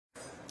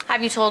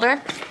Have you told her?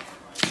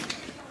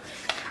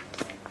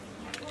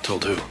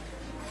 Told who?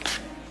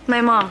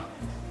 My mom.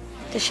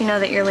 Does she know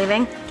that you're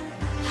leaving?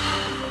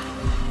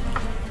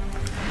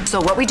 So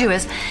what we do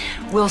is,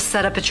 we'll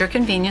set up at your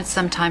convenience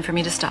some time for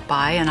me to stop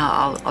by, and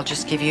I'll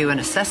just give you an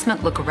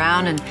assessment, look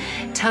around,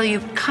 and tell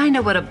you kind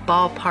of what a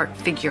ballpark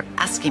figure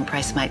asking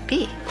price might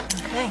be.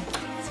 Okay.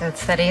 So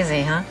it's that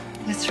easy, huh?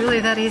 It's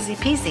really that easy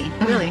peasy,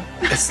 really.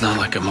 It's not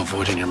like I'm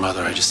avoiding your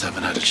mother. I just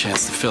haven't had a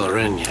chance to fill her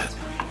in yet.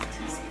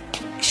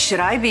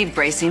 Should I be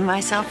bracing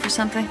myself for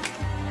something?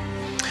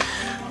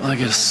 Well, I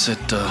guess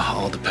it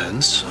all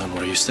depends on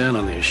where you stand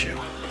on the issue.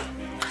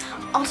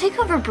 I'll take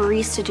over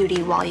barista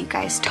duty while you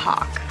guys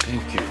talk.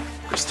 Thank you,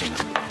 Christina.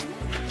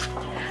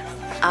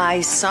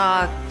 I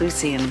saw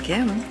Lucy and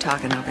Kim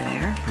talking over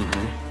there.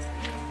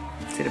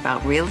 Is it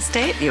about real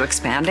estate? You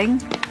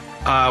expanding?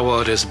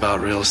 Well, it is about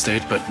real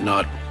estate, but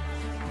not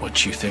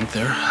what you think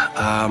there.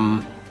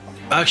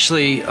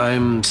 Actually,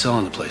 I'm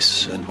selling the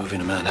place and moving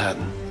to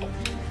Manhattan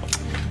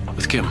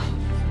with Kim.